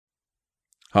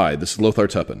Hi, this is Lothar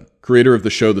Tuppen, creator of the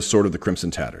show The Sword of the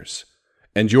Crimson Tatters,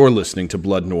 and you're listening to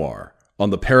Blood Noir on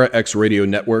the Para X Radio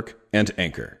Network and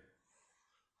Anchor.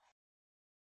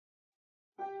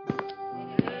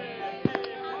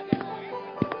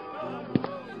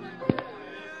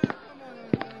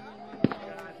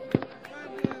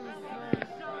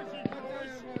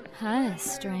 Hi,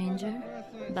 stranger.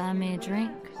 Buy me a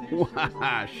drink.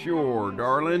 Why, sure,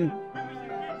 darling.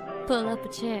 Pull up a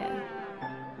chair.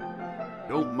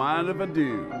 Don't mind if I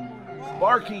do.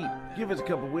 Barkeep, give us a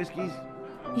couple whiskeys.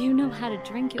 You know how to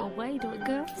drink your way to a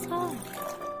girl's heart.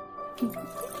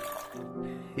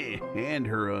 And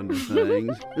her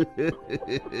underthings.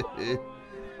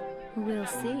 We'll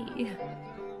see.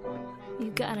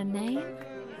 You got a name?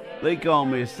 They call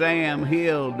me Sam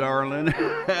Hill, darling.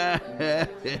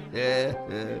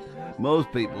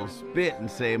 Most people spit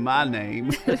and say my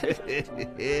name.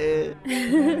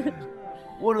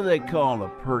 What do they call a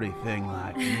pretty thing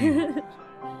like me?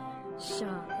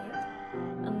 Charlotte.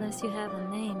 Unless you have a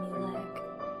name you like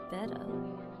better.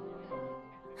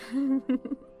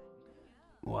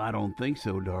 Well, I don't think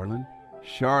so, darling.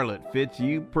 Charlotte fits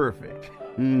you perfect.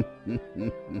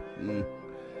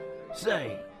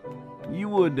 Say, you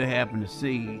wouldn't happen to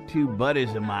see two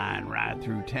buddies of mine ride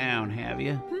through town, have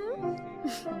you?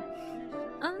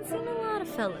 I've seen a lot of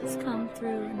fellas come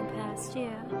through in the past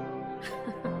year.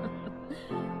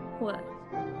 What?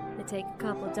 They take a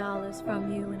couple dollars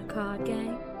from you in a card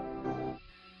game?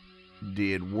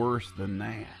 Did worse than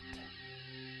that.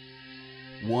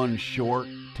 One short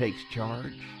takes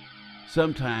charge,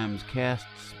 sometimes casts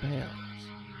spells,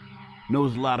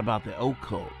 knows a lot about the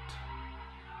occult,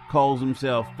 calls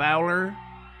himself Fowler.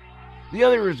 The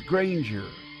other is Granger,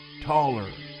 taller,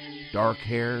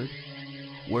 dark-haired,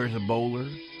 wears a bowler,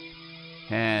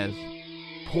 has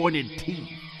pointed teeth,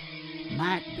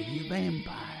 might be a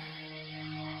vampire.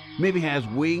 Maybe has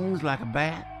wings like a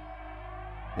bat.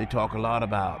 They talk a lot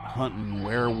about hunting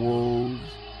werewolves,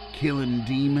 killing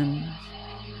demons,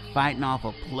 fighting off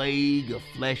a plague of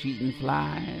flesh-eating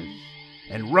flies,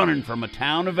 and running from a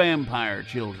town of vampire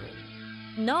children.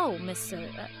 No, mister.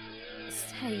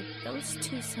 Say, those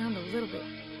two sound a little bit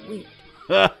weird.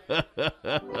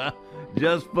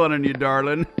 Just funning you,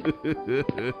 darling.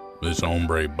 This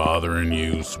hombre bothering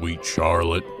you, sweet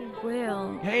Charlotte?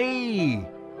 Well... Hey,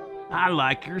 I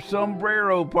like your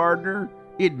sombrero, partner.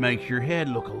 It makes your head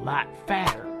look a lot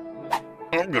fatter.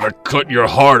 I'm gonna cut your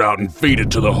heart out and feed it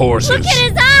to the horses. Look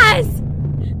at his eyes!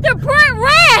 They're bright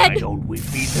Why red! don't we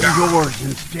feed them yours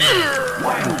instead?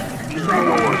 Why don't we feed them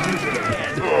yours instead?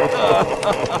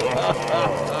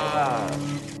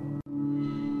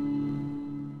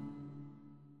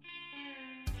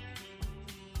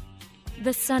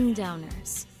 The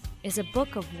Sundowners is a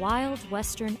book of wild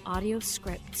Western audio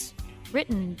scripts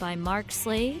written by Mark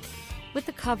Slade with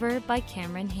the cover by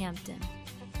Cameron Hampton.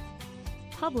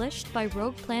 Published by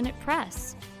Rogue Planet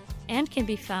Press and can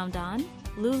be found on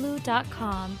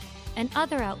Lulu.com and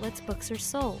other outlets books are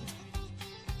sold.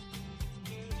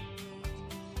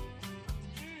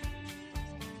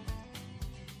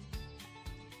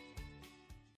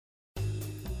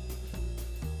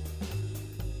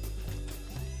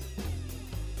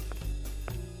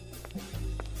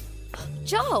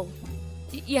 Joe,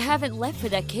 you haven't left for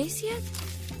that case yet?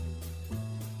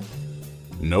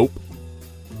 Nope.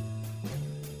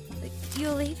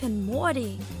 You're leaving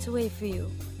Morty to wait for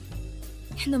you.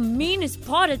 In the meanest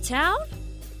part of town?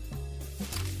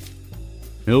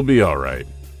 He'll be alright.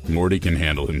 Morty can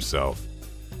handle himself.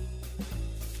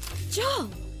 Joe!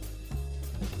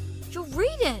 You're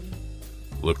reading!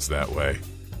 Looks that way.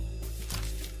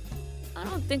 I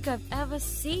don't think I've ever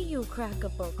seen you crack a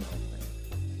book open.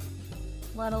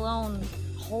 Let alone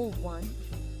hold one.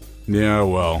 Yeah,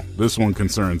 well, this one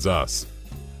concerns us.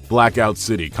 Blackout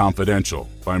City Confidential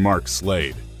by Mark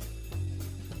Slade.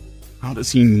 How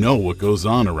does he know what goes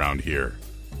on around here?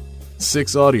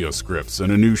 6 audio scripts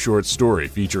and a new short story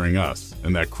featuring us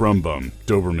and that crumb bum,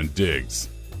 Doberman Diggs.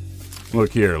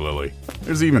 Look here, Lily.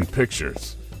 There's even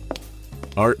pictures.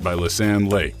 Art by Lisanne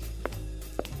Lake.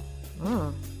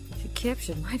 Oh, she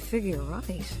captured my figure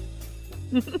right.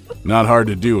 Not hard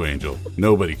to do, Angel.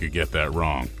 Nobody could get that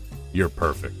wrong. You're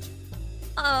perfect.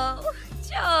 Oh,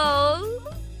 Joe!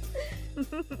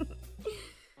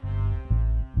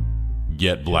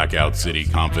 Get Blackout City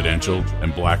Confidential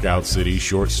and Blackout City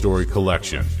Short Story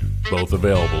Collection, both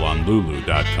available on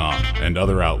Lulu.com and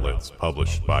other outlets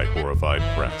published by Horrified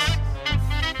Press.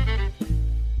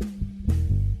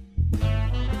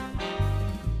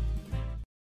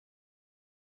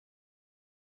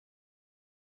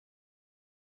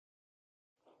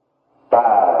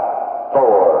 Five,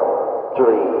 four,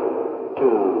 three,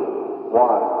 two,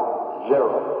 Rock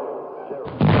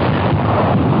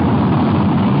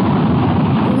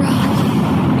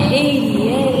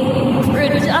 88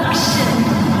 Production.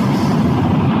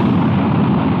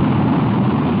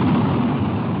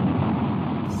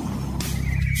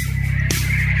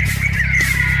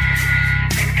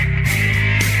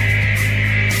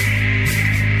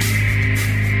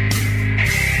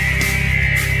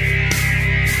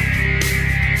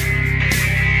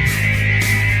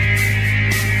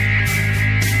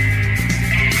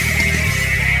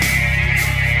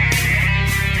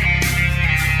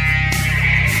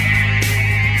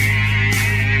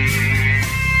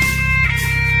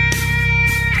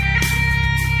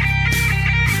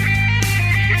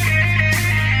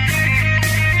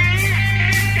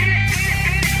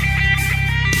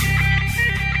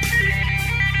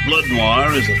 Blood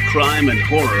Noir is a crime and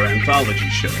horror anthology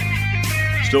show.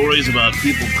 Stories about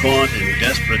people caught in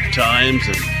desperate times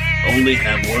and only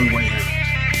have one way out.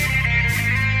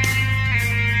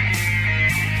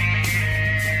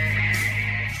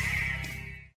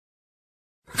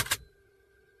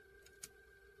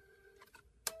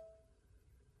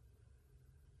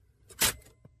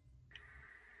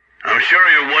 I'm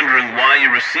sure you're wondering why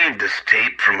you received this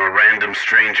tape from a random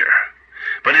stranger.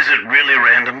 But is it really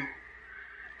random?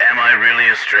 Am I really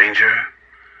a stranger?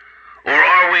 Or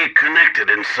are we connected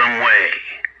in some way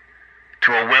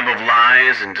to a web of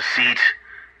lies and deceit?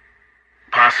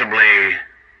 Possibly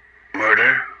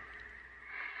murder?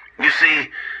 You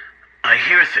see, I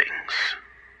hear things,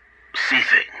 see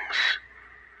things.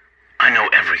 I know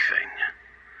everything.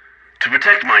 To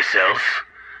protect myself,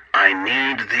 I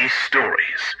need these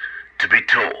stories to be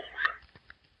told.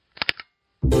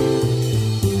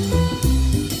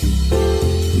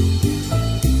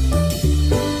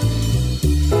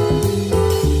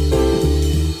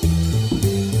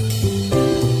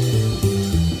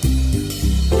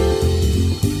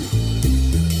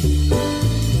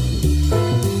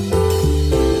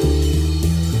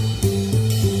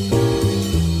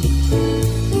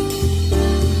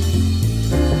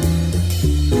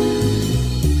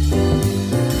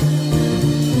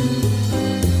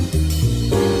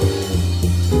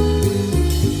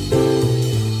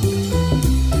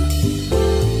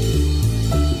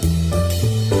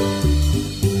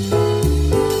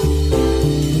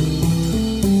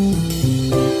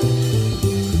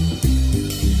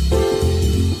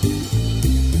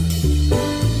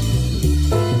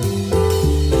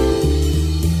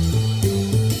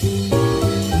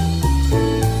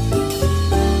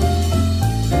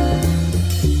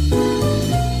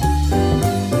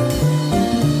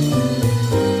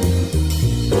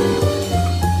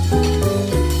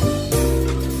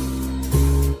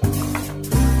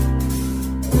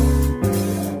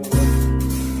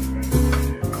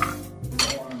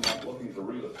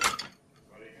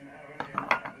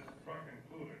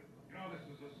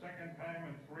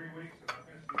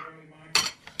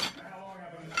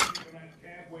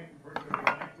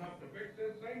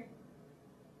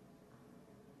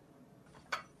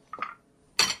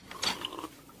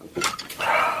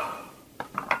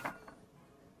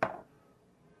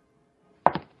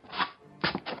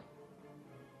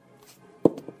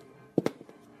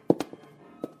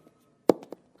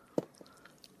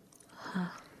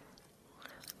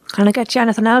 Can I get you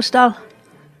anything else, doll?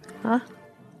 Huh?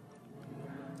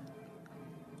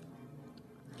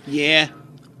 Yeah,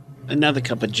 another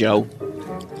cup of Joe.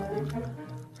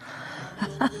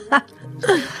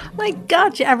 My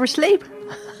God, you ever sleep?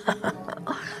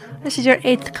 This is your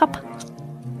 8th cup.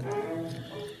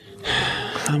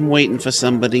 I'm waiting for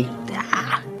somebody.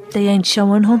 They ain't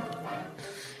showing, hon.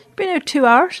 Been here 2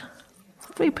 hours.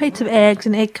 3 plates of eggs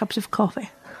and 8 cups of coffee.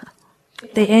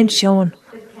 They ain't showing.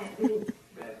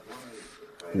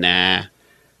 Nah,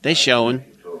 they showing.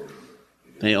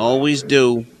 They always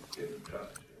do.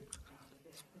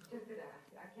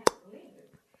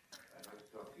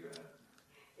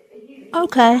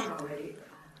 Okay.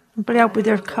 I'll be out with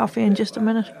your coffee in just a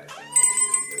minute.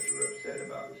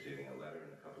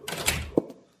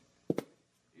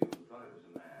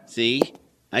 See?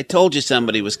 I told you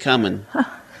somebody was coming.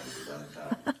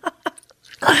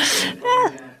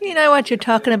 You know what you're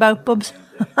talking about, Bubs.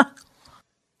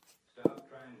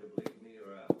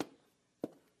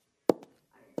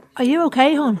 Are you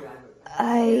okay, hon?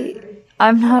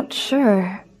 I'm not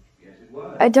sure.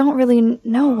 I don't really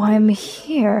know why I'm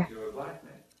here.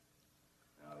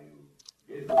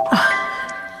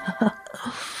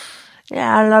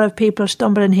 Yeah, a lot of people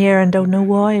stumble in here and don't know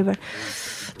why, but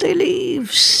they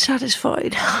leave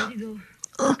satisfied.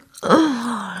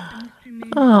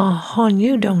 Oh, hon,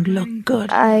 you don't look good.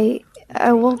 I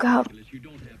woke up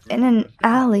in an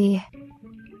alley.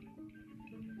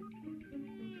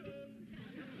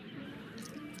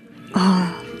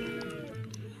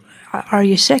 Are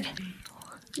you sick?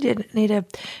 Do you need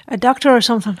a doctor or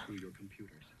something?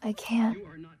 I can't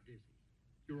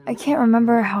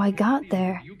remember how I got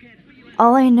there.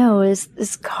 All I know is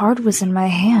this card was in my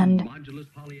hand.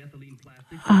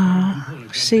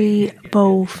 See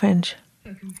Bo Finch.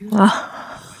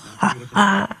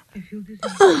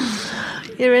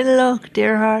 You're in luck,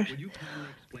 dear heart.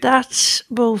 That's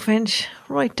Bo Finch,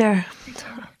 right there.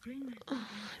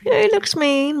 Yeah, he looks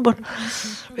mean, but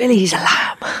really he's a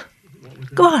lamb.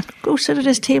 Go on, go sit at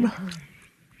his table.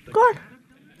 Go on.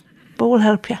 Bo will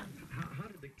help you.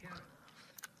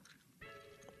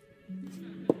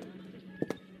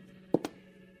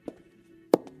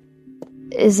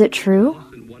 Is it true?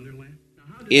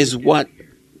 Is what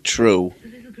true?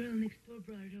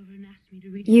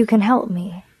 You can help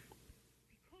me.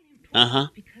 Uh-huh.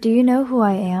 Do you know who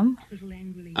I am?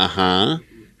 Uh-huh.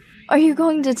 Are you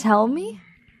going to tell me?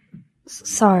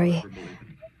 Sorry.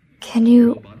 Can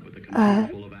you,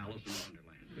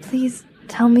 please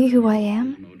tell me who I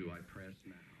am?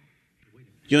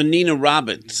 You're Nina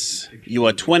Roberts. You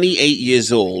are 28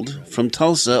 years old, from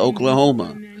Tulsa,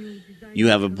 Oklahoma. You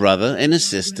have a brother and a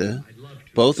sister,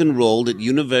 both enrolled at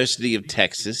University of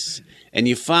Texas, and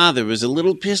your father is a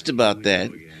little pissed about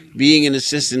that, being an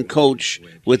assistant coach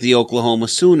with the Oklahoma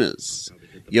Sooners.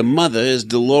 Your mother is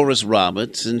Dolores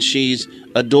Roberts, and she's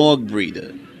a dog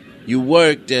breeder. You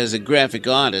worked as a graphic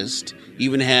artist,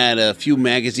 even had a few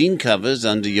magazine covers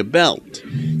under your belt.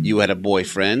 You had a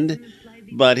boyfriend,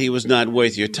 but he was not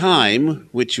worth your time,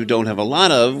 which you don't have a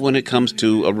lot of when it comes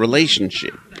to a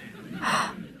relationship.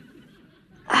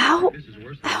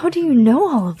 How do you know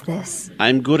all of this?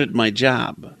 I'm good at my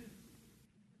job.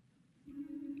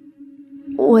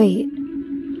 Wait.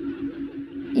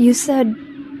 You said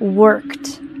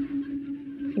worked.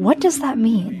 What does that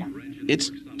mean?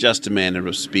 It's just a manner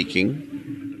of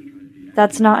speaking.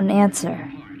 That's not an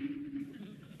answer.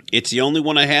 It's the only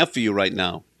one I have for you right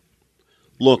now.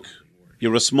 Look,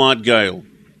 you're a smart girl.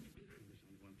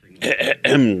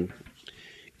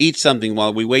 Eat something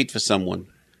while we wait for someone.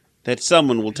 That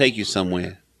someone will take you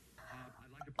somewhere.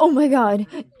 Oh my God,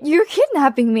 you're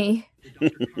kidnapping me.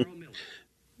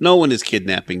 No one is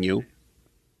kidnapping you.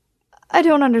 I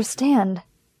don't understand.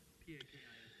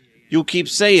 You keep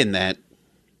saying that.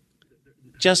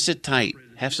 Just sit tight.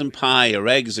 Have some pie or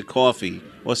eggs or coffee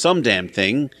or some damn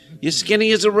thing. You're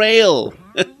skinny as a rail.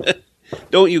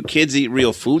 Don't you kids eat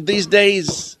real food these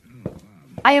days?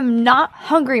 I am not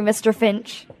hungry, Mr.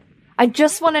 Finch. I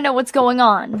just want to know what's going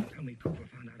on.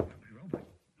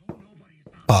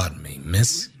 Pardon me,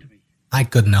 miss. I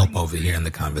couldn't help overhearing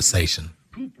the conversation.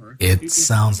 It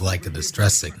sounds like a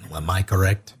distress signal, am I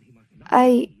correct?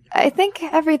 I think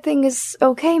everything is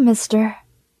okay, mister.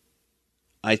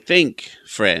 I think,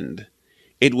 friend,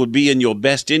 it would be in your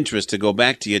best interest to go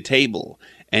back to your table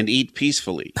and eat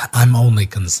peacefully. I'm only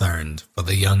concerned for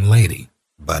the young lady,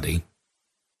 buddy.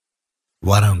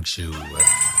 Why don't you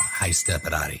high-step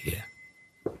it out of here?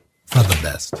 For the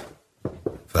best.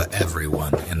 For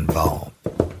everyone involved.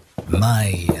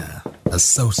 My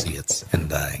associates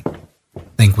and I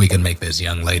think we can make this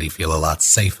young lady feel a lot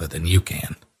safer than you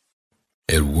can.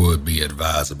 It would be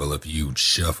advisable if you'd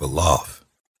shuffle off,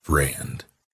 friend.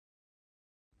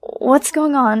 What's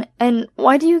going on, and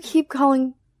why do you keep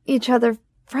calling each other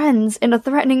friends in a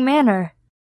threatening manner?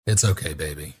 It's okay,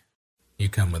 baby. You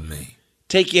come with me.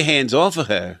 Take your hands off of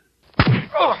her.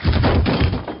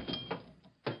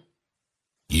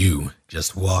 You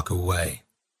just walk away.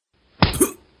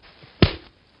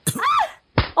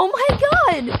 Oh my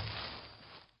God!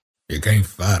 You can't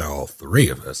fight all three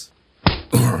of us.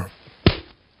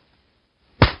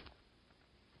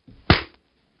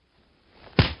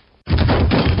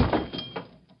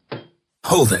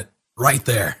 Hold it, right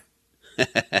there.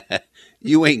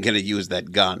 You ain't gonna use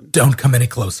that gun. Don't come any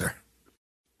closer.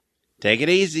 Take it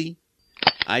easy.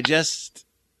 I just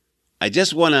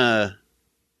wanna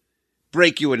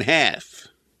break you in half.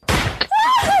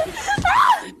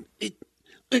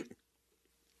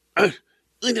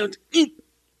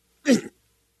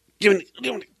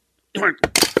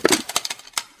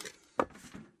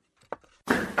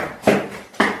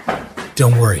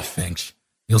 Don't worry, Finch.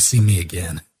 You'll see me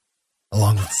again.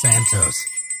 Along with Santos.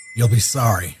 You'll be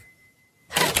sorry.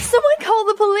 Someone call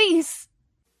the police!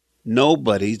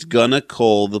 Nobody's gonna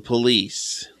call the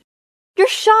police. You're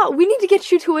shot. We need to get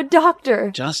you to a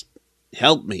doctor. Just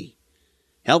help me.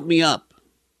 Help me up.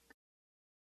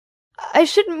 I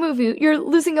shouldn't move you. You're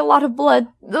losing a lot of blood.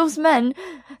 Those men,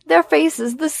 their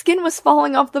faces, the skin was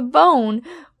falling off the bone.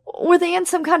 Were they in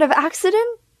some kind of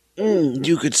accident?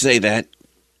 You could say that.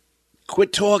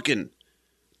 Quit talking.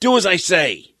 Do as I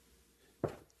say.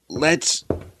 let's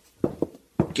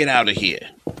get out of here.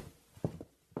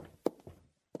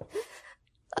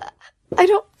 I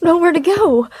don't know where to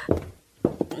go.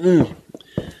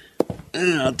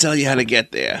 I'll tell you how to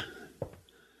get there.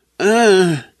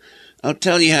 I'll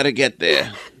tell you how to get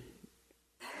there.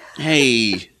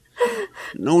 Hey,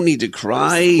 no need to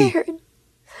cry. I'm scared.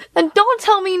 And don't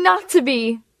tell me not to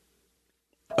be.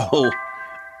 Oh,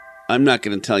 I'm not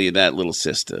going to tell you that, little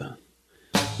sister.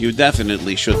 You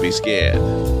definitely should be scared.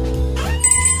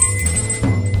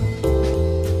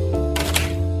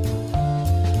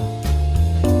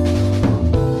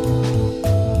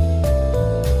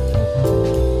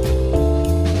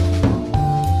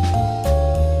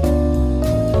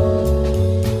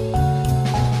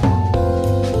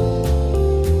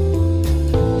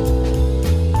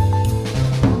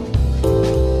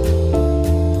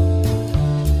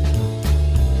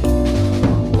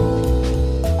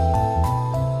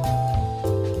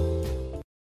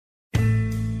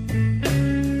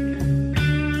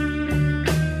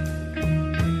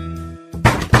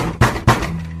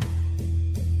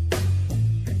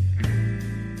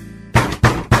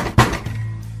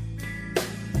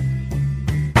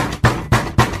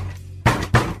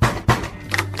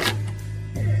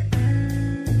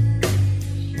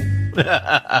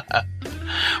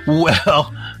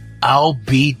 Well, I'll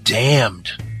be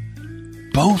damned.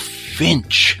 Bo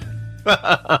Finch.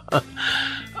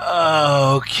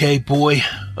 Okay, boy.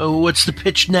 What's the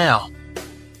pitch now?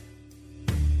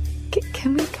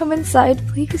 Can we come inside,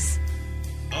 please?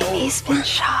 He's been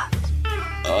shot.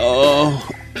 Oh.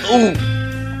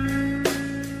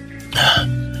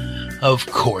 Of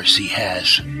course he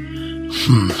has.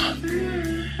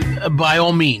 By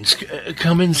all means,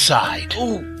 come inside.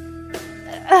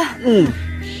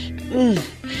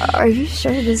 Are you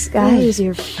sure this guy is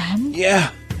your friend?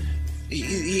 Yeah,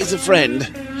 he's a friend.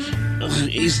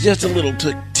 He's just a little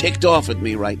ticked off at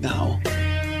me right now.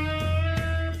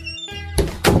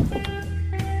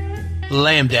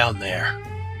 Lay him down there.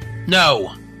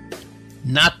 No,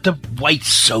 not the white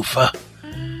sofa.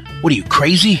 What are you,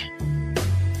 crazy?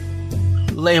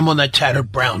 Lay him on that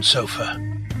tattered brown sofa.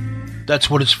 That's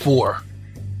what it's for.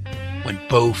 When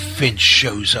Bo Finch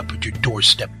shows up at your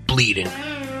doorstep bleeding.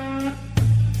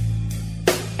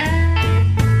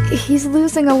 He's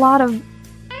losing a lot of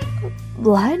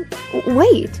blood?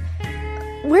 Wait,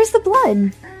 where's the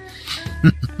blood?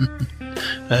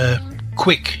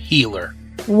 Quick healer.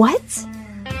 What?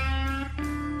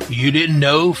 You didn't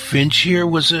know Finch here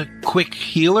was a quick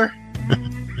healer?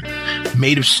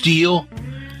 Made of steel?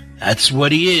 That's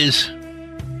what he is.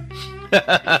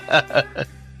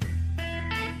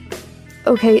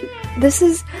 Okay, this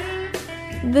is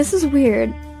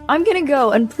weird. I'm gonna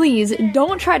go, and please,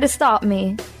 don't try to stop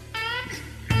me.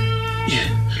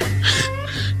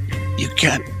 You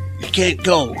can't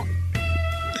go.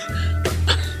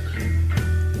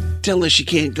 Tell her she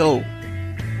can't go.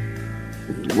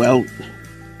 Well,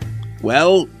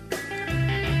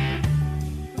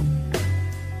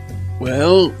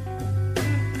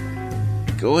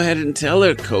 go ahead and tell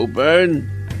her, Coburn.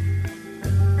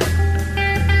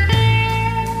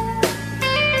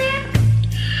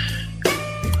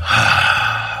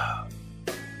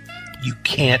 You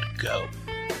can't go.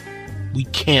 We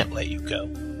can't let you go.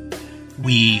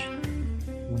 We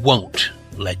won't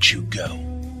let you go.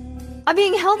 I'm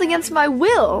being held against my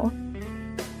will.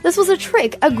 This was a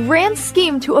trick, a grand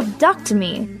scheme to abduct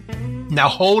me. Now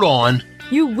hold on.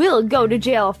 You will go to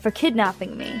jail for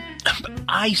kidnapping me.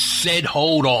 I said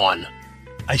hold on.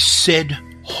 I said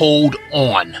hold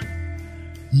on.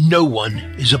 No one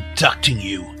is abducting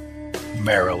you,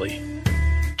 merrily.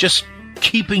 Just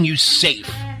keeping you safe.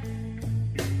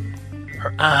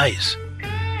 Her eyes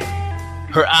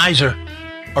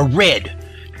are red.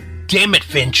 Damn it,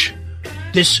 Finch.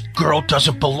 This girl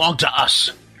doesn't belong to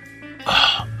us.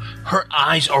 Her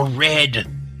eyes are red.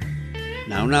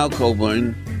 Now,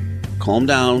 Coburn. Calm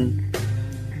down.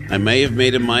 I may have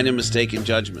made a minor mistake in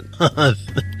judgment.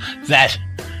 That,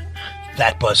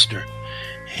 Buster,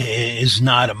 is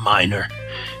not a minor.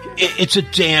 It's a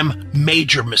damn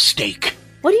major mistake.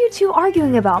 What are you two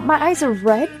arguing about? My eyes are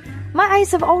red? My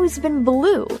eyes have always been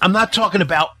blue. I'm not talking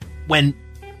about when...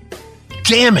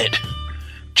 Damn it!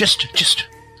 Just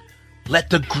let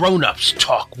the grown-ups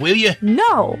talk, will you?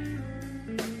 No!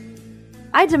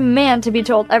 I demand to be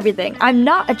told everything. I'm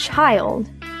not a child.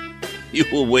 You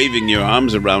were waving your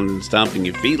arms around and stomping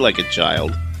your feet like a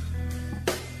child.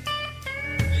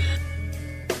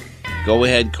 Go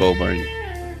ahead, Coburn.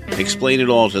 Explain it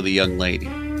all to the young lady.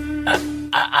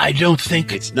 I don't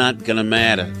think... It's not gonna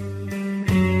matter.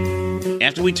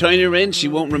 After we turn her in, she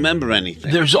won't remember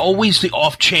anything. There's always the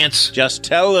off chance... Just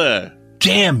tell her.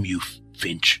 Damn you,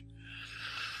 Finch.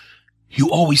 You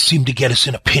always seem to get us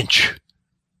in a pinch.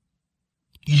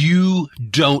 You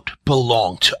don't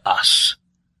belong to us.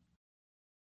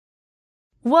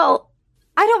 Well,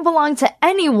 I don't belong to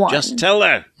anyone. Just tell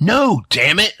her. No,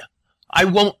 damn it. I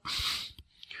won't.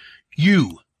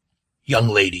 You, young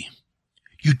lady,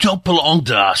 you don't belong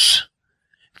to us.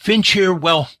 Finch here,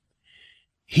 well,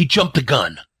 he jumped the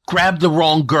gun, grabbed the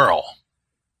wrong girl.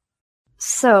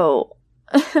 So,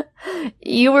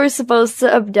 you were supposed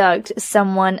to abduct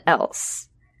someone else.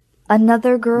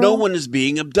 Another girl? No one is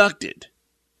being abducted.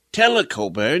 Tell her,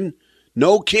 Coburn.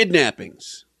 No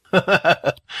kidnappings.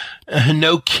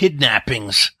 No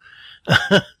kidnappings.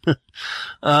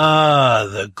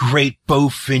 The great Bo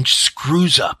Finch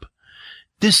screws up.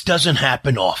 This doesn't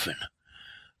happen often.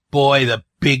 Boy, the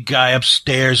big guy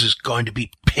upstairs is going to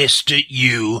be pissed at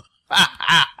you.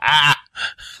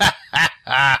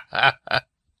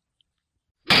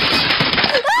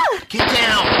 Get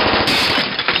down!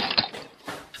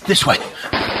 This way.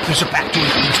 There's a back door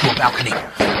that leads to a balcony.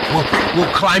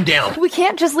 We'll climb down. We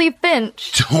can't just leave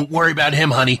Finch. Don't worry about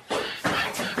him, honey.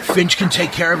 Finch can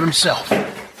take care of himself. All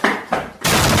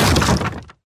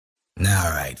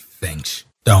right, Finch.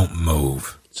 Don't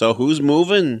move. So who's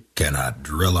moving? Can I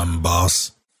drill him,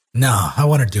 boss? No, I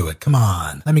want to do it. Come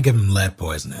on. Let me give him lead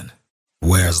poisoning.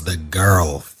 Where's the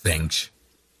girl, Finch?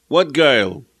 What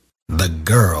girl? The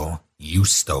girl you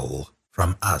stole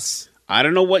from us. I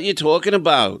don't know what you're talking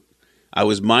about. I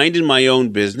was minding my own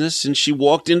business, and she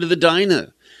walked into the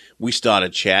diner. We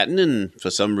started chatting, and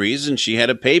for some reason, she had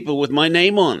a paper with my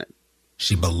name on it.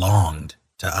 She belonged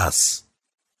to us.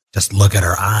 Just look at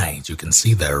her eyes. You can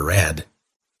see they're red.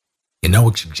 You know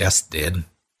what you just did?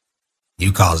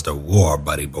 You caused a war,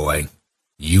 buddy boy.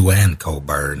 You and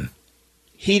Coburn.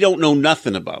 He don't know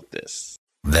nothing about this.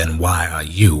 Then why are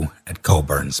you at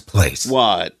Coburn's place?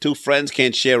 What, two friends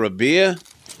can't share a beer?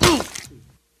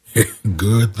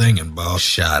 Good thinking, boss.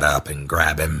 Shut up and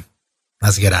grab him.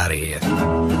 Let's get out of here.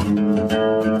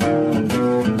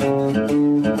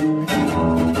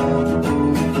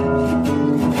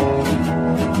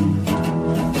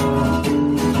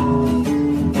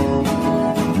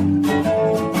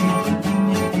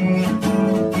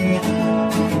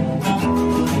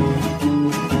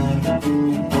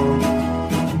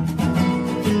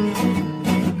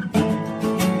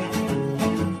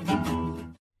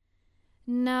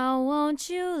 Now won't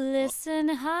you listen,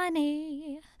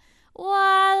 honey, while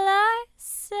I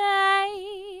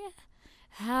say,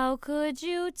 how could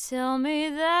you tell me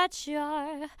that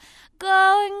you're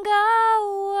going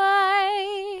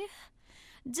away?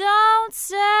 Don't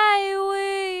say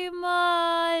we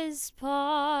must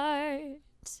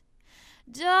part.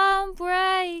 Don't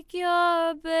break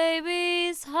your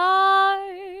baby's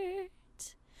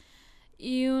heart.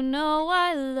 You know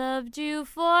I loved you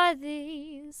for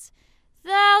these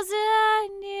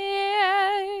 1,000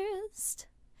 years.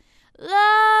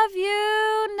 Love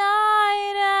you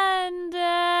night and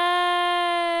day.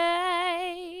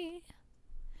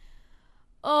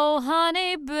 Oh,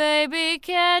 honey, baby,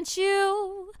 can't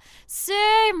you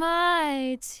see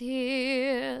my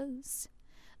tears?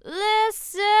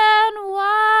 Listen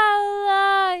while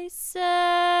I say,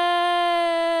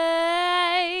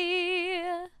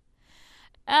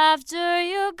 after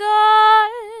you're gone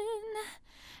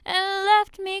and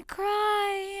left me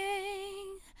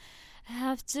crying,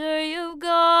 after you've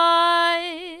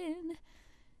gone,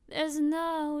 there's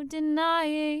no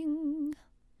denying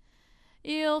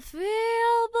you'll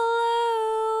feel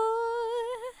blue,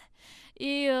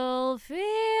 you'll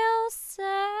feel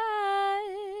sad,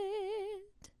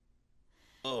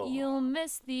 you'll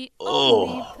miss the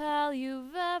only pal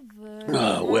you've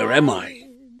ever where am I?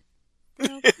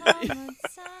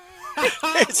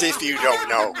 As if you don't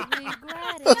know.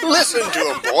 Listen to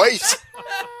him, boys.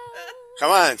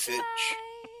 Come on, Finch.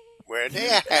 Where the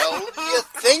hell do you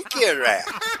think you're at?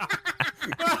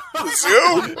 The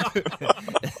zoo?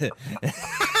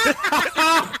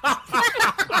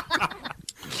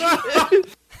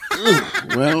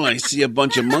 Well, I see a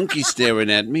bunch of monkeys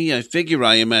staring at me. I figure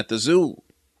I am at the zoo.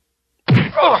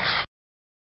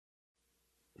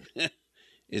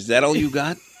 Is that all you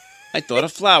got? I thought a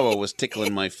flower was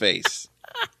tickling my face.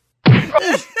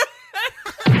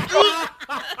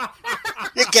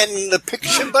 You getting the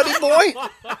picture, buddy boy?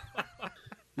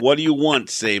 What do you want,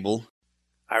 Sable?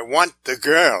 I want the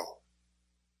girl.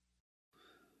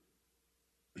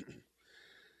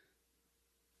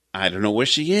 I don't know where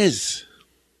she is.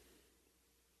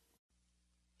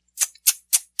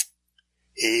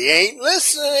 He ain't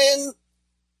listening.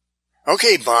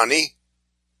 Okay, Bonnie.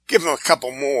 Give him a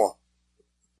couple more.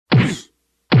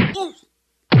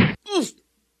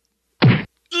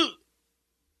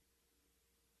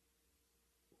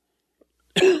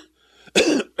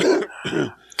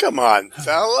 Come on,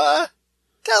 fella.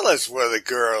 Tell us where the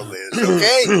girl is,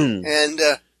 okay? And,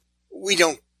 we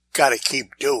don't gotta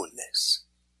keep doing this.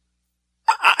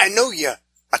 I know you're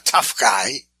a tough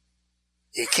guy.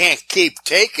 You can't keep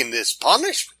taking this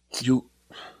punishment.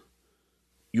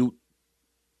 You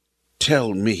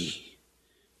tell me.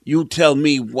 You tell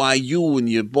me why you and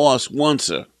your boss wants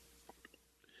her.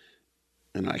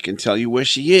 And I can tell you where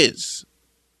she is.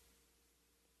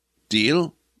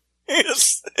 Deal?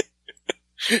 Is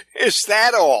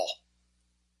that all?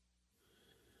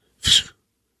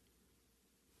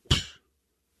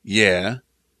 Yeah,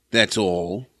 that's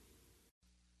all.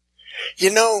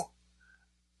 You know,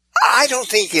 I don't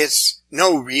think it's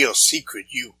no real secret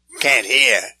you can't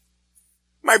hear.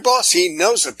 My boss, he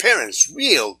knows her parents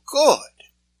real good.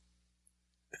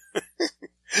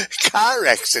 Car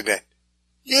accident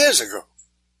years ago.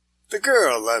 The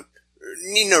girl,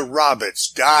 Nina Roberts,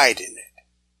 died in it.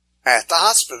 At the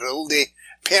hospital, the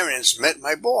parents met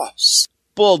my boss.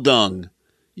 Bulldung,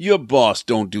 your boss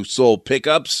don't do soul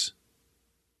pickups.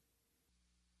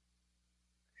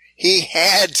 He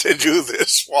had to do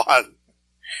this one.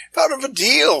 Part of a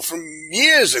deal from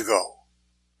years ago.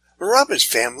 Roberts'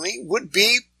 family would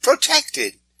be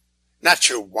protected. Not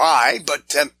sure why,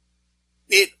 but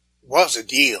it was a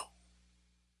deal.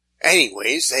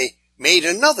 Anyways, they made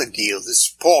another deal. This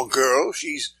poor girl,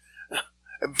 she's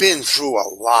been through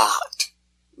a lot.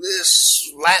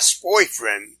 This last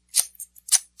boyfriend,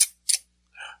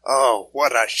 oh,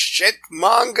 what a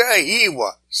shitmonger he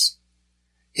was.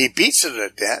 He beats her to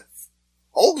death.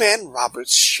 Old man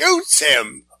Roberts shoots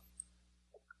him.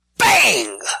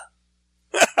 Bang!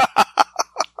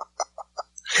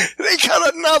 They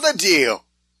got another deal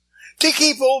to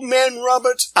keep old man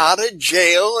Roberts out of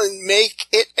jail and make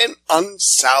it an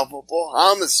unsolvable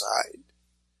homicide.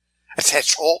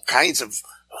 Attach all kinds of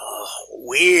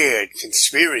weird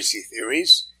conspiracy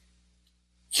theories.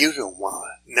 You don't want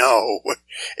to know.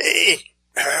 It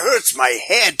hurts my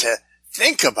head to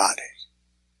think about it.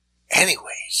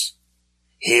 Anyways,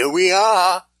 here we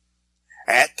are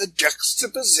at the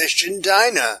Juxtaposition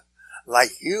Diner,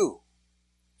 like you.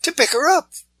 To pick her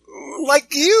up,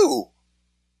 like you.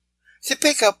 To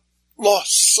pick up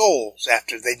lost souls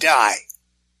after they die.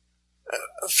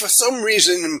 For some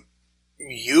reason,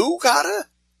 you got her?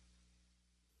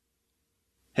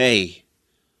 Hey,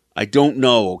 I don't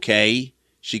know, okay?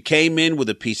 She came in with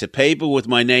a piece of paper with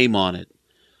my name on it.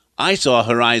 I saw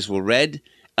her eyes were red,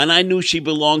 and I knew she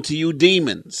belonged to you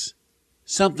demons.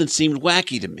 Something seemed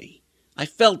wacky to me. I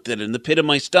felt it in the pit of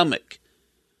my stomach.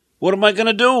 What am I going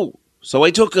to do? So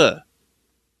I took her.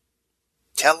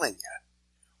 Telling you,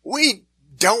 we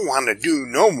don't want to do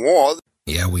no more.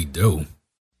 Yeah, we do.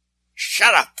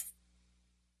 Shut up.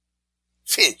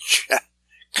 Finch,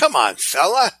 come on,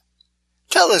 fella.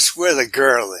 Tell us where the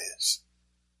girl is.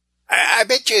 I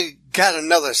bet you got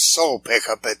another soul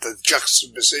pickup at the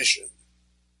Juxtaposition.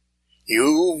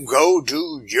 You go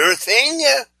do your thing,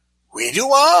 we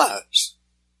do ours.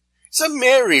 It's a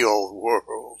merry old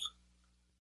world.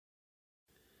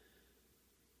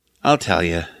 I'll tell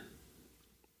you.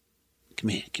 Come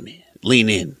here. Lean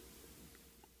in.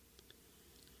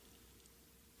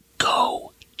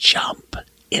 Go jump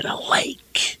in a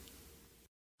lake.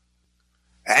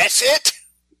 That's it?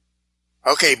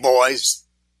 Okay, boys.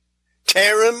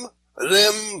 Tear him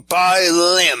limb by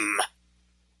limb.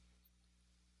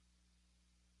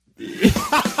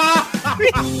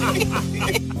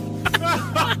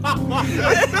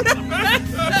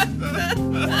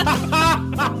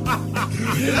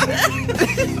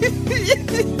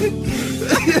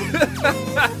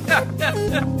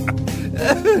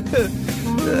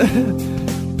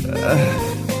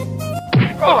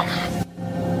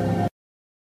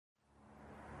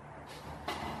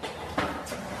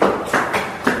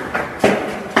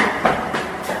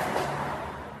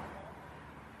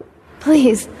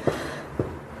 Please.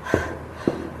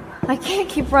 I can't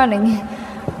keep running.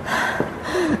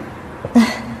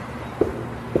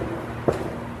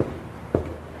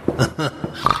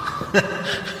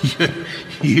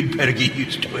 You'd better get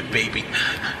used to it, baby.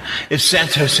 If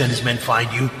Santos and his men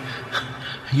find you,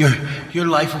 your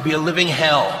life will be a living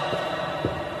hell.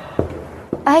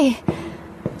 I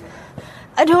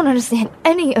don't understand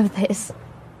any of this.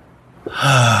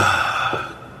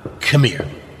 Come here.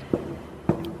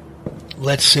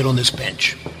 Let's sit on this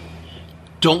bench.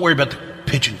 Don't worry about the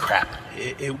pigeon crap.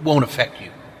 It won't affect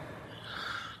you.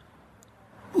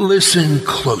 Listen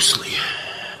closely.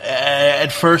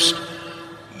 At first,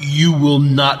 you will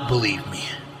not believe me.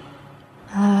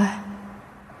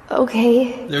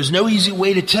 Okay. There's no easy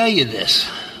way to tell you this.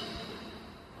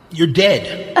 You're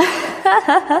dead.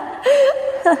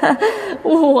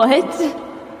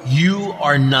 What? You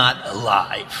are not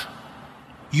alive.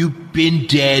 You've been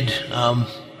dead,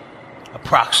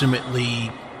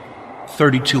 approximately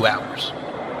 32 hours.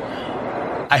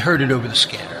 I heard it over the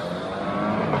scanner.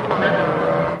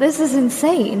 This is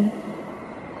insane.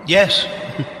 Yes.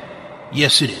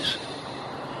 Yes, it is.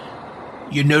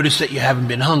 You notice that you haven't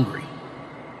been hungry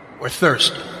or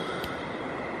thirsty.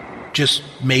 Just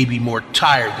maybe more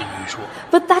tired than usual.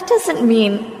 But that doesn't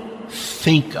mean...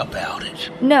 Think about it.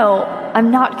 No,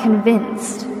 I'm not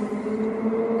convinced.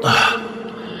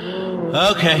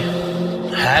 Okay.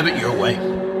 Have it your way.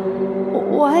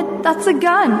 What? That's a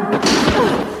gun.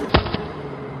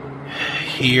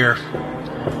 Here.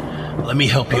 Let me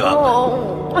help you up.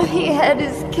 Oh, my head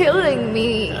is killing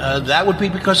me. That would be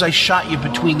because I shot you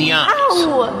between the eyes.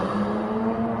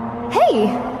 Ow! Hey,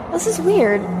 this is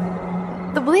weird.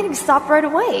 The bleeding stopped right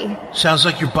away. Sounds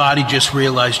like your body just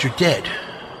realized you're dead.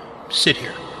 Sit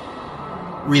here.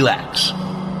 Relax.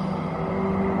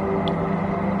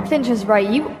 Finch is right.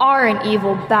 You are an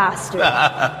evil bastard.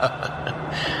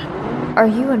 Are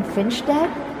you and Finch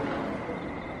dead?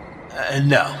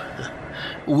 No.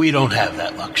 We don't have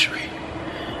that luxury.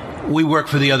 We work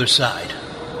for the other side.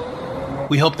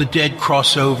 We help the dead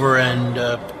cross over and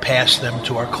pass them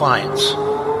to our clients.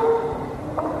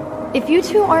 If you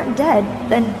two aren't dead,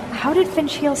 then how did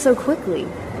Finch heal so quickly?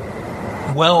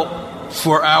 Well,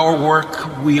 for our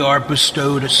work, we are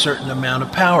bestowed a certain amount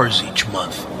of powers each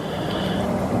month.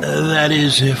 That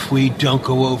is, if we don't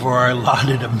go over our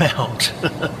allotted amount.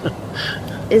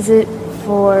 Is it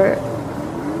for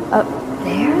up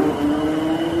there?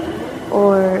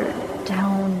 Or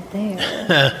down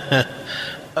there?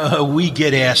 We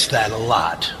get asked that a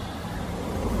lot.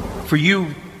 For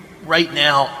you, right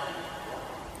now,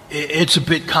 it's a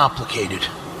bit complicated.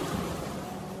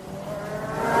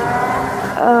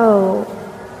 Oh.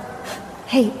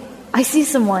 Hey, I see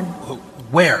someone.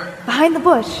 Where? Behind the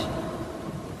bush.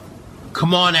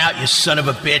 Come on out, you son of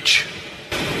a bitch.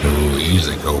 Oh,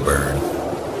 easy, Coburn.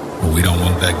 We don't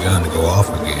want that gun to go off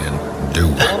again, do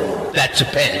we? That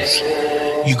depends.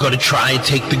 You gonna try and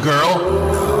take the girl?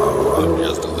 No, I'm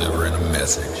just delivering a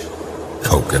message.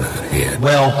 Coconut head.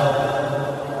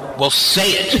 Well,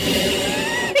 say it.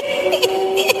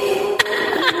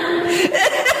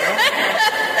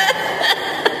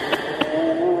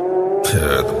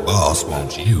 The boss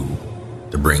wants you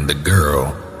to bring the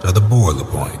girl to the boiler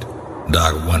point,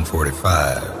 Dock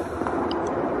 145.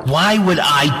 Why would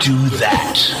I do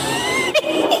that?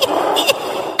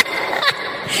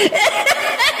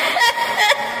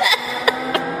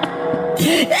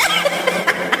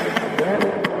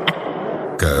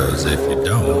 Cause if you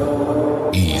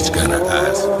don't, he's gonna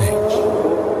ice Finch.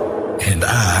 And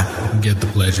I get the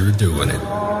pleasure of doing it.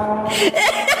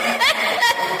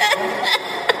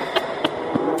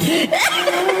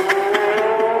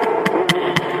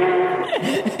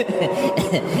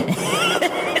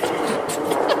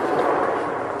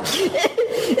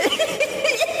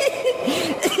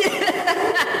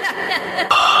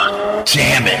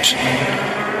 Damn it.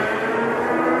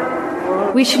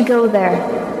 We should go there.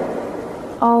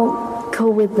 I'll go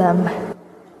with them.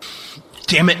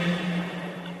 Damn it.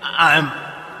 I'm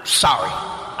sorry.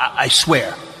 I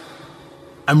swear.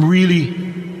 I'm really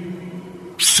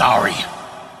sorry.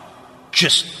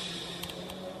 Just...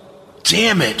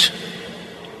 damn it.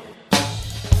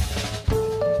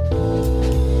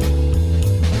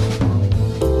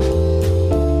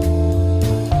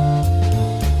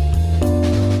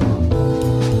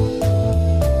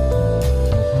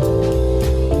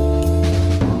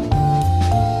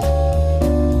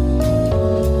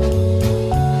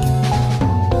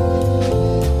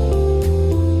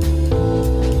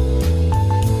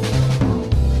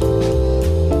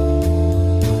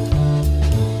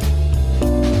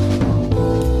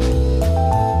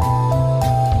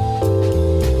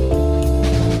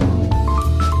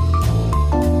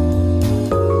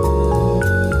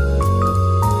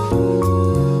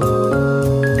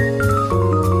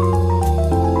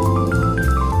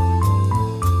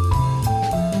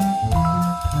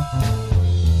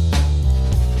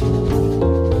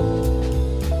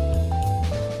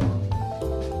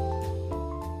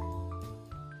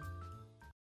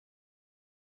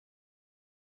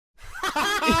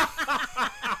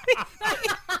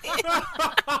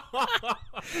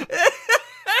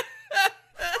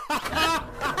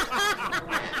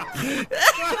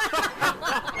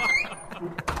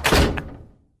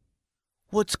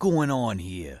 What's going on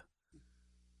here?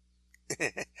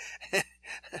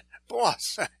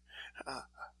 Boss,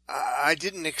 I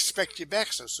didn't expect you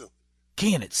back so soon.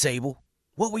 Can it, Sable?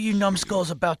 What were you numbskulls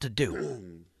about to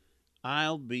do?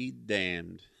 I'll be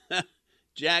damned.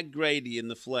 Jack Grady in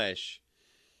the flesh.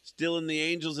 Still in the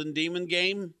Angels and Demon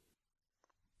game?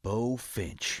 Bo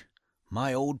Finch,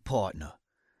 my old partner.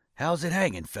 How's it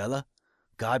hanging, fella?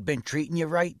 God been treating you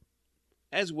right?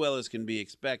 As well as can be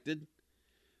expected.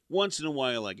 Once in a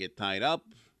while I get tied up.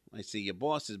 I see your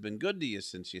boss has been good to you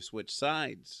since you switched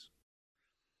sides.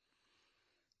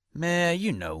 Man,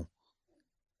 you know.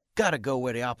 Gotta go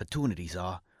where the opportunities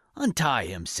are. Untie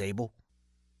him, Sable.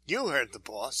 You heard the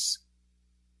boss.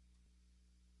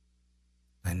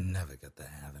 I never get to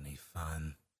have any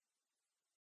fun.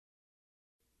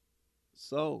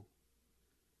 So,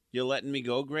 you're letting me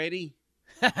go, Grady?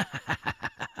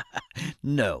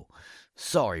 No.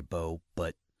 Sorry, Bo,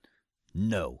 but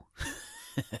no.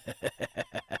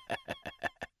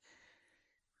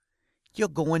 You're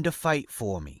going to fight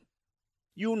for me.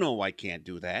 You know I can't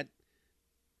do that.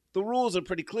 The rules are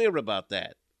pretty clear about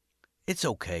that. It's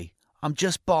okay. I'm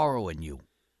just borrowing you.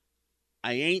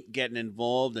 I ain't getting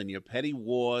involved in your petty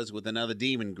wars with another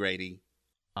demon, Grady.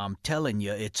 I'm telling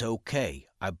you it's okay.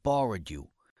 I borrowed you.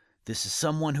 This is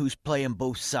someone who's playing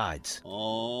both sides.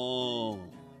 Oh.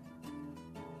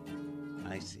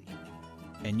 I see.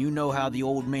 And you know how the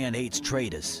old man hates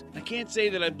traitors. I can't say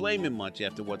that I blame him much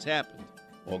after what's happened,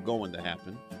 or going to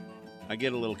happen. I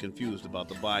get a little confused about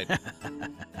the Bible.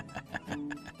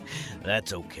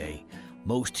 That's okay.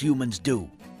 Most humans do.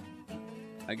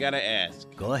 I gotta ask.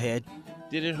 Go ahead.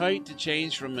 Did it hurt to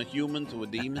change from a human to a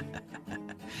demon?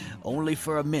 Only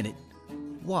for a minute.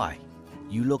 Why?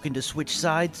 You looking to switch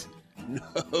sides?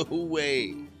 No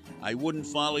way. I wouldn't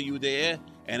follow you there,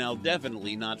 and I'll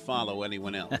definitely not follow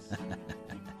anyone else.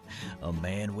 A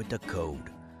man with a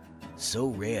code. So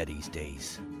rare these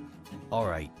days. All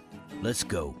right, let's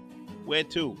go. Where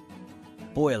to?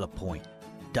 Boiler Point,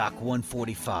 Dock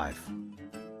 145.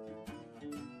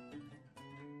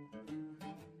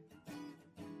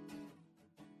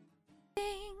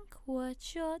 Think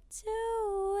what you're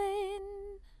doing.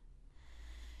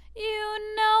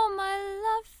 You know my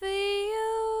love for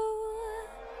you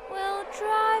will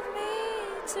drive me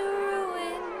to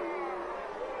ruin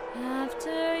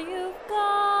after you've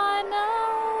gone away.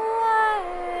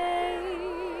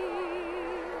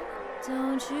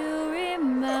 Don't you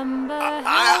remember?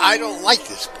 I don't like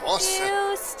this, boss.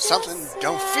 Something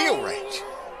don't feel right.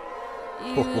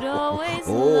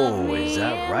 Oh, is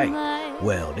that right?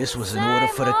 Well, this was an order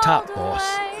for the top, boss.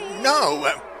 No,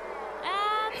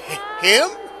 him?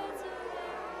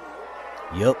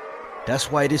 Yup,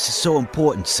 that's why this is so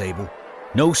important, Sable.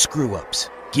 No screw-ups.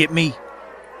 Get me?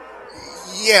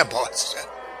 Yeah, boss.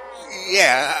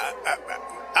 Yeah,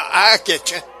 I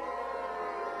get you.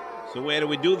 So where do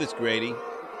we do this, Grady?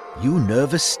 You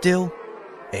nervous still?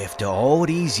 After all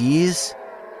these years?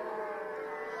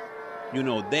 You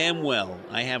know damn well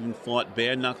I haven't fought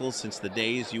bare knuckles since the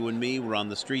days you and me were on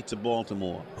the streets of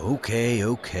Baltimore.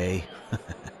 Okay.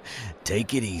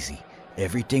 Take it easy.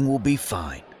 Everything will be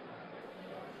fine.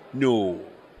 No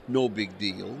big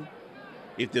deal.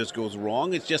 If this goes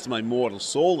wrong, it's just my mortal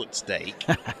soul at stake.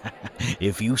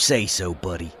 If you say so,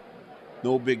 buddy.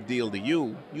 No big deal to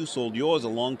you. You sold yours a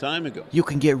long time ago. You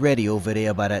can get ready over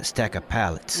there by that stack of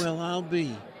pallets. Well, I'll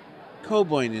be.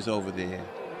 Cobain is over there.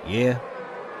 Yeah?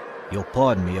 You'll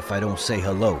pardon me if I don't say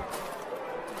hello.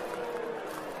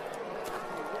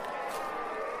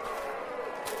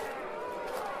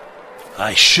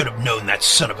 I should have known that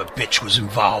son of a bitch was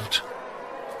involved.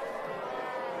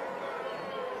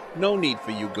 No need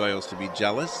for you girls to be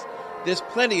jealous. There's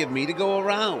plenty of me to go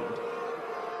around.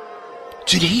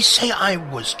 Did he say I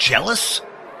was jealous?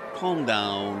 Calm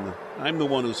down. I'm the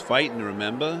one who's fighting,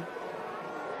 remember?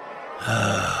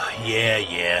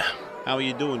 Yeah. How are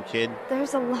you doing, kid?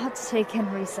 There's a lot to take in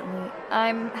recently.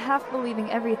 I'm half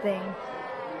believing everything.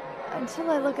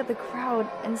 Until I look at the crowd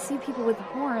and see people with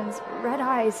horns, red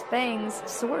eyes, fangs,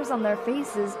 sores on their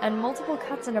faces, and multiple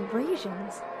cuts and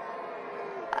abrasions.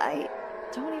 I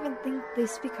don't even think they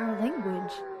speak our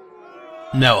language.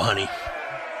 No, honey.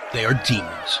 They are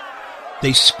demons.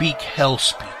 They speak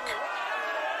hell-speak.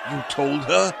 You told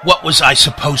her? What was I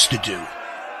supposed to do?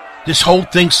 This whole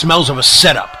thing smells of a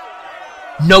setup.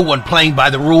 No one playing by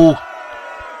the rule.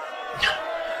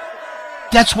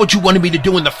 That's what you wanted me to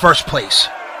do in the first place.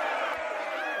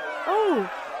 Oh,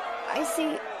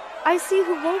 I see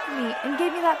who woke me and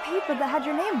gave me that paper that had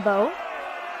your name, Bo.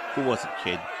 Who was it,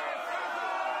 kid?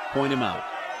 Point him out.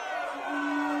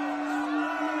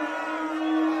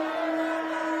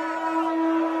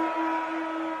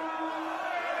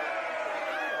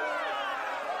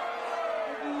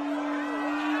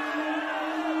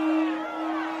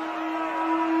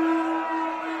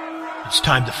 It's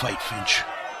time to fight, Finch.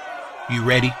 You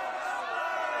ready?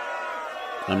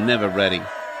 I'm never ready.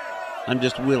 I'm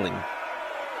just willing.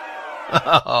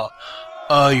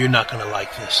 Oh, you're not gonna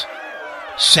like this.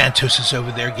 Santos is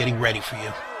over there getting ready for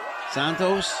you.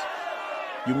 Santos?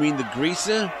 You mean the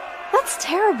greaser? That's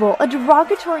terrible. A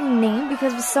derogatory name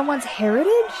because of someone's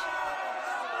heritage?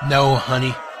 No,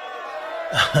 honey.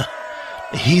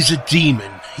 He's a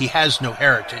demon. He has no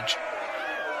heritage.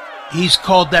 He's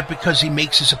called that because he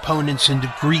makes his opponents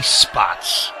into grease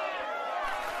spots.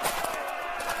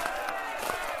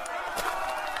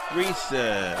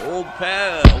 Greaser, old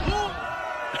pal.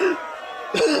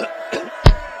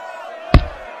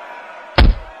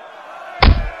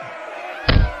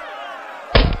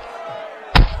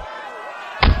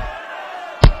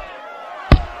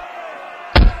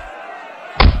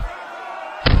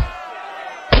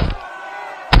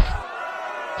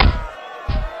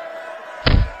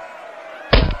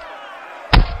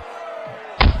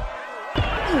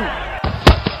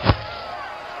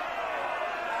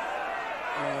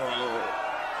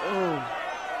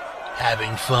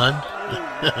 Having fun?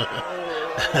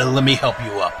 Let me help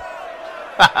you up.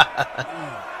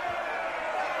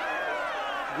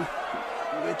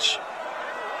 Which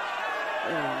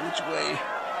way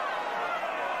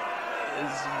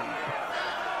is he?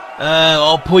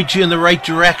 I'll point you in the right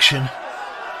direction.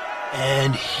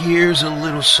 And here's a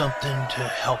little something to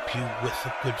help you with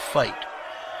a good fight.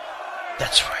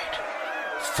 That's right.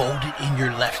 Fold it in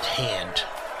your left hand.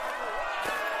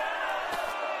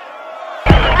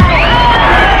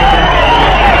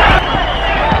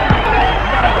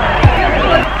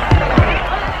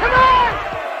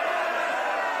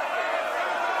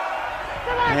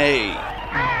 Hey,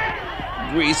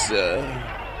 Greaser,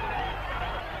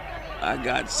 I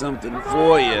got something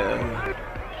for you.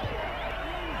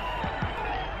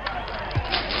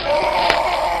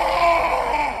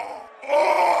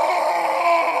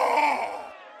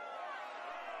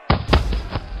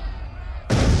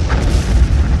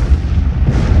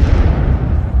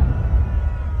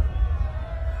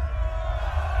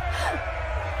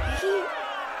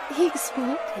 He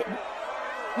exploded.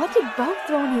 What did Bo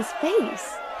throw in his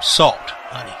face? Salt,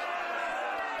 honey.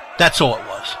 That's all it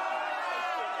was.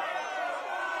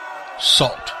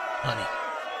 Salt, honey.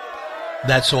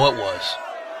 That's all it was.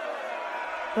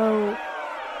 Bo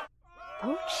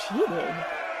cheated.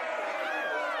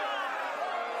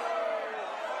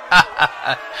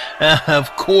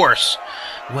 Of course.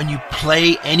 When you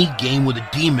play any game with a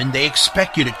demon, they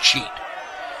expect you to cheat.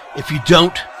 If you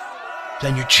don't,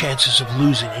 then your chances of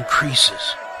losing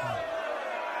increases.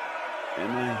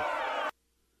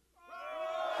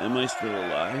 Am I still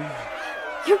alive?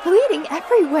 You're bleeding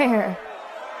everywhere.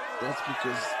 That's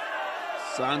because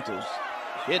Santos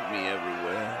hit me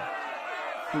everywhere.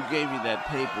 Who gave you that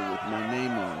paper with my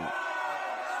name on it?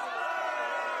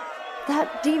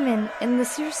 That demon in the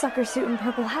seersucker suit and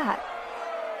purple hat.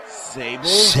 Sable?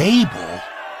 Sable?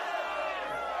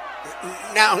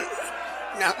 Now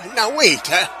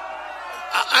wait.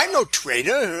 I'm no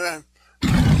traitor.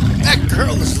 That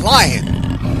girl is lying.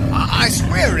 I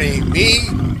swear it ain't me.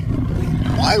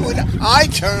 Why would I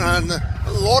turn on the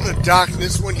Lord of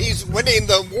Darkness when he's winning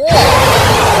the war?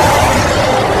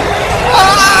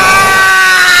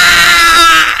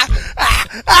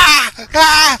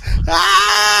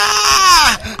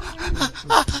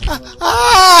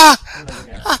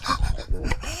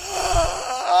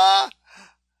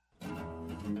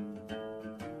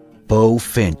 Bo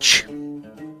Finch.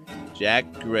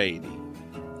 Jack Grady.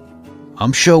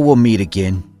 I'm sure we'll meet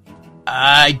again.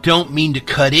 I don't mean to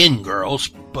cut in, girls,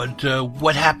 but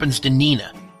what happens to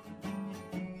Nina?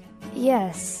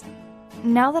 Yes.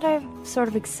 Now that I've sort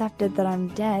of accepted that I'm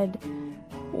dead,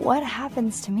 what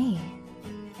happens to me?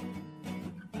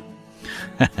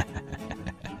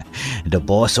 The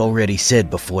boss already said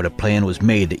before the plan was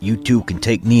made that you two can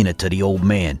take Nina to the old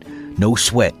man. No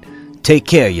sweat. Take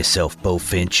care of yourself, Bo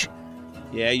Finch.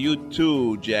 Yeah, you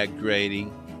too, Jack Grady.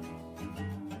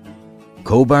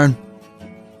 Coburn,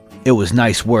 it was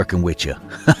nice working with you.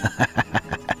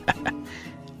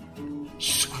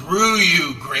 Screw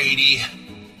you, Grady.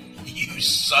 You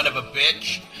son of a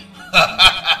bitch.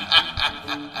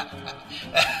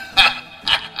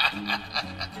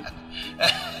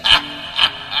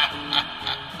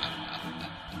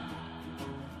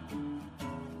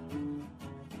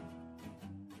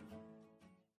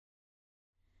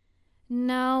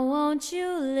 Now won't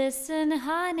you listen,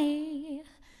 honey,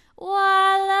 while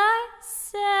I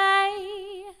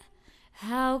say,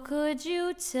 how could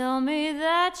you tell me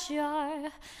that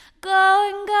you're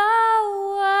going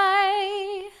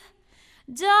away?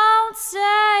 Don't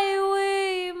say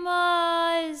we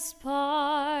must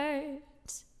part.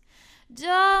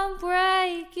 Don't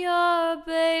break your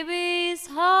baby's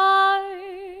heart.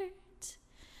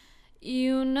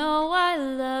 You know I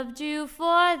loved you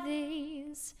for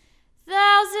these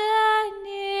 1,000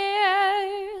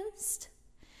 years.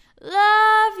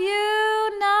 Love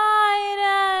you night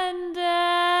and day.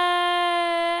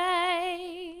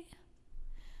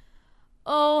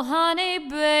 Oh, honey,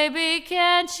 baby,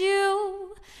 can't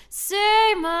you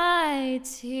see my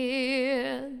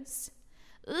tears?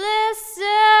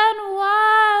 Listen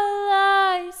while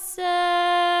I say,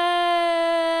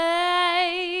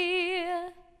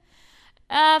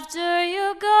 after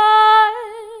you're gone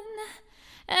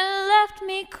and left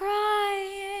me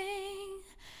crying,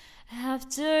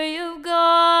 after you've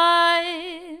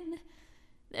gone,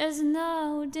 there's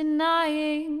no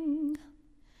denying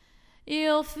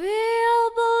you'll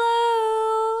feel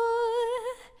blue,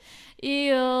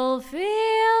 you'll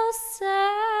feel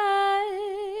sad,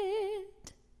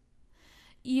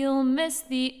 you'll miss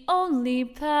the only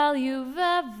pal you've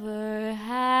ever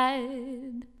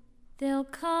had. There'll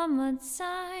come a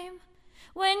time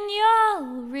when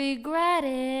you'll regret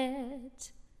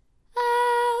it.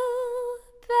 Oh,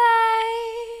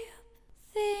 babe,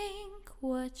 think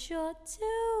what you're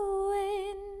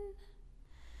doing.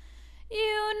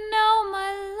 You know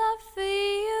my love for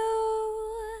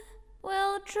you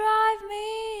will drive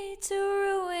me to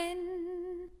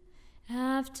ruin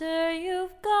after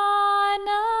you've gone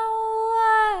away.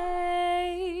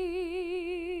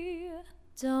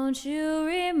 Don't you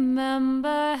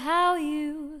remember how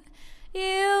you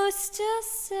used to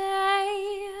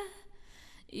say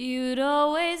you'd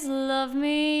always love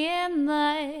me in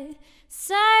the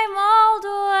same old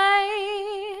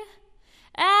way,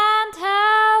 and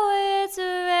how it's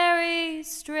very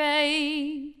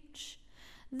strange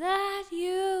that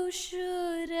you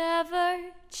should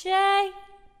ever change?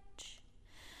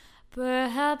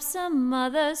 Perhaps some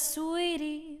other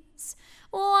sweeties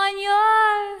won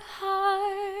your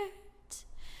heart,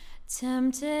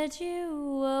 tempted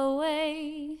you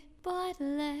away, but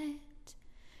let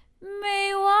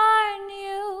me warn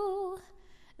you,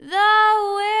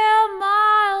 though we're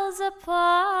miles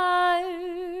apart,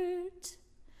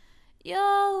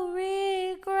 you'll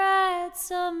regret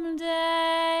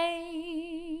someday.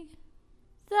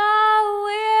 Though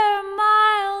we're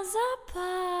miles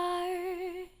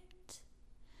apart,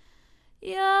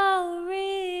 you'll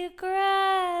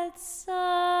regret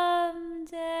someday.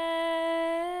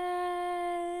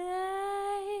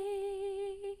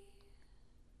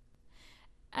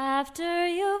 After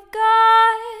you've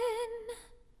gone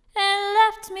and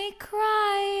left me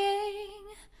crying,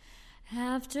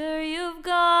 after you've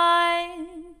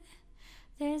gone,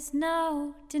 there's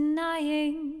no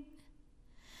denying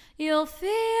you'll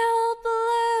feel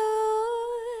blue,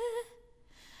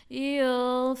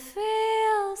 you'll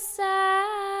feel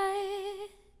sad,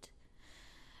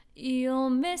 you'll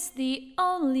miss the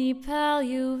only pal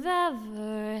you've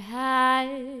ever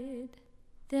had.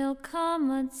 There'll come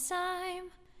a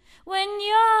time when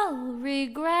you'll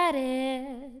regret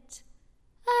it.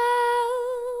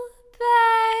 Oh,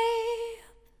 babe,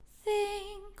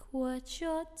 think what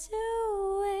you're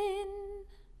doing.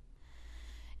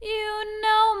 You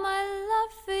know my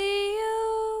love for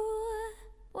you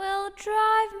will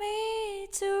drive me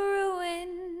to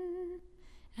ruin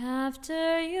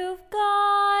after you've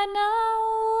gone away.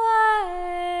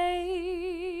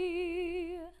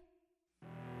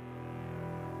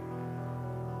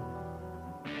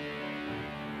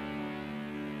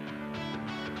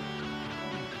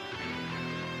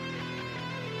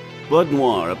 Blood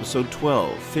Noir, Episode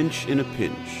 12, Finch in a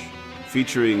Pinch,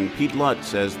 featuring Pete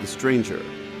Lutz as the Stranger.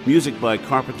 Music by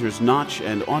Carpenter's Notch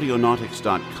and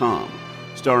Audionautics.com.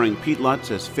 Starring Pete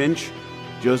Lutz as Finch,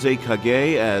 Jose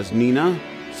Kage as Nina,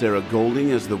 Sarah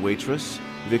Golding as the waitress,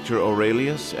 Victor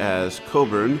Aurelius as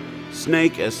Coburn,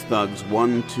 Snake as Thugs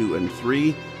 1, 2, and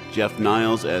 3, Jeff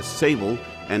Niles as Sable,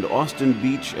 and Austin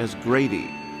Beach as Grady.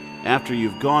 After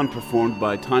You've Gone, performed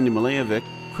by Tanya Malayevic,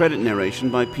 credit narration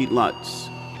by Pete Lutz.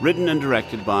 Written and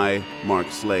directed by Mark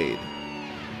Slade.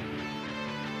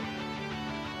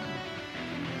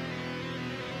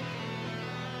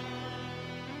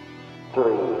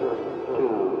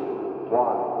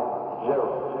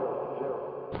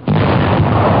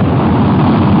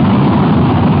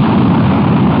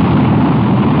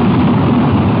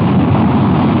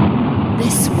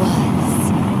 This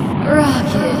was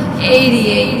Rocket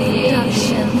 88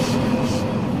 Production.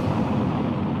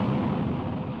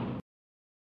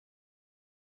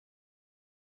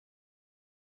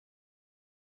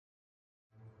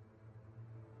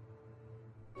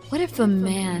 What if a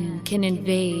man can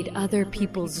invade other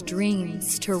people's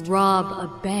dreams to rob a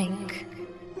bank?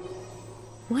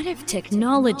 What if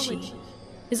technology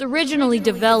is originally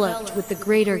developed with the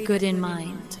greater good in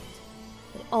mind,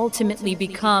 but ultimately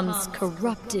becomes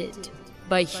corrupted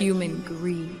by human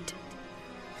greed?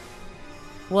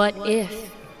 What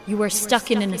if you are stuck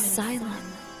in an asylum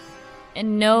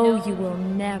and know you will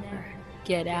never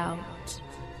get out?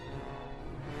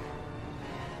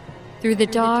 Through the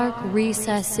dark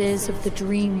recesses of the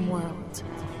dream world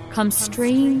come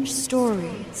strange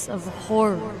stories of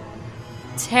horror,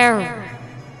 terror,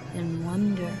 and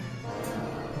wonder,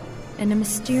 and a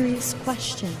mysterious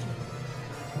question.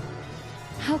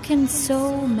 How can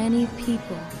so many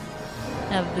people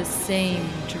have the same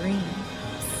dreams?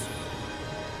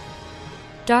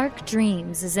 Dark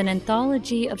Dreams is an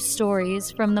anthology of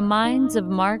stories from the minds of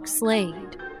Mark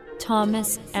Slade,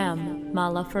 Thomas M.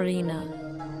 Malafarina,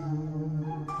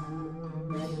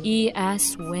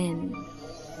 E.S. Wynne,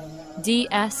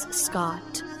 D.S.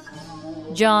 Scott,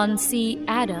 John C.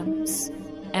 Adams,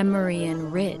 Emery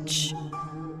Rich,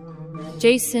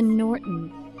 Jason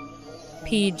Norton,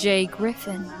 P.J.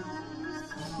 Griffin,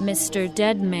 Mr.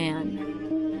 Deadman,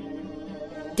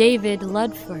 David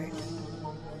Ludford,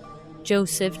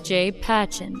 Joseph J.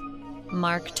 Patchen,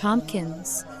 Mark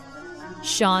Tompkins,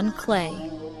 Sean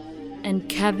Clay, and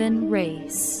Kevin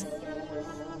Race.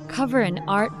 Cover and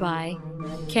art by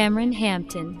Cameron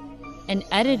Hampton and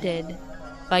edited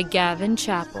by Gavin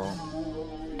Chappell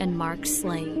and Mark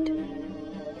Slade.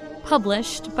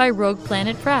 Published by Rogue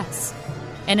Planet Press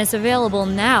and is available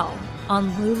now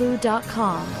on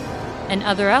Lulu.com and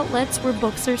other outlets where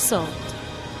books are sold.